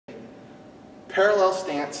Parallel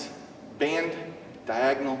stance, band,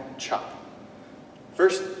 diagonal, chop.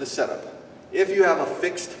 First, the setup. If you have a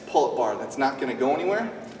fixed pull-up bar that's not going to go anywhere,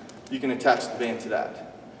 you can attach the band to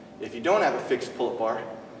that. If you don't have a fixed pull-up bar,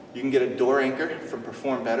 you can get a door anchor from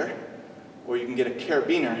Perform Better, or you can get a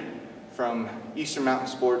carabiner from Eastern Mountain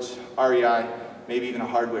Sports, REI, maybe even a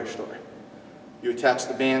hardware store. You attach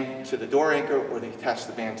the band to the door anchor, or they attach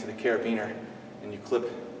the band to the carabiner, and you clip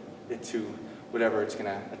it to whatever it's going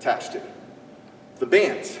to attach to. The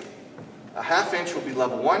bands. A 1/2 inch will be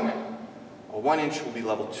level 1, a 1 inch will be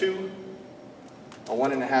level 2, a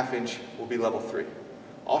 1.5 inch will be level 3.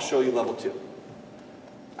 I'll show you level 2.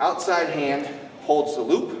 Outside hand holds the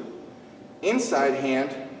loop, inside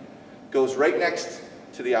hand goes right next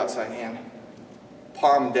to the outside hand,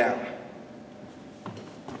 palm down.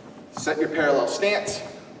 Set your parallel stance,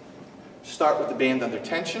 start with the band under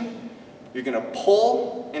tension. You're going to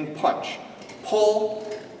pull and punch. Pull,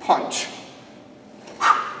 punch.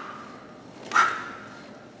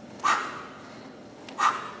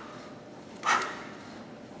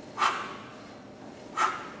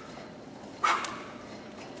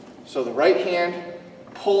 So the right hand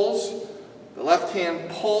pulls, the left hand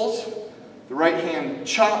pulls, the right hand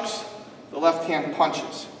chops, the left hand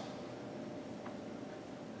punches.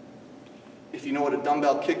 If you know what a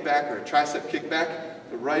dumbbell kickback or a tricep kickback,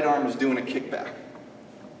 the right arm is doing a kickback.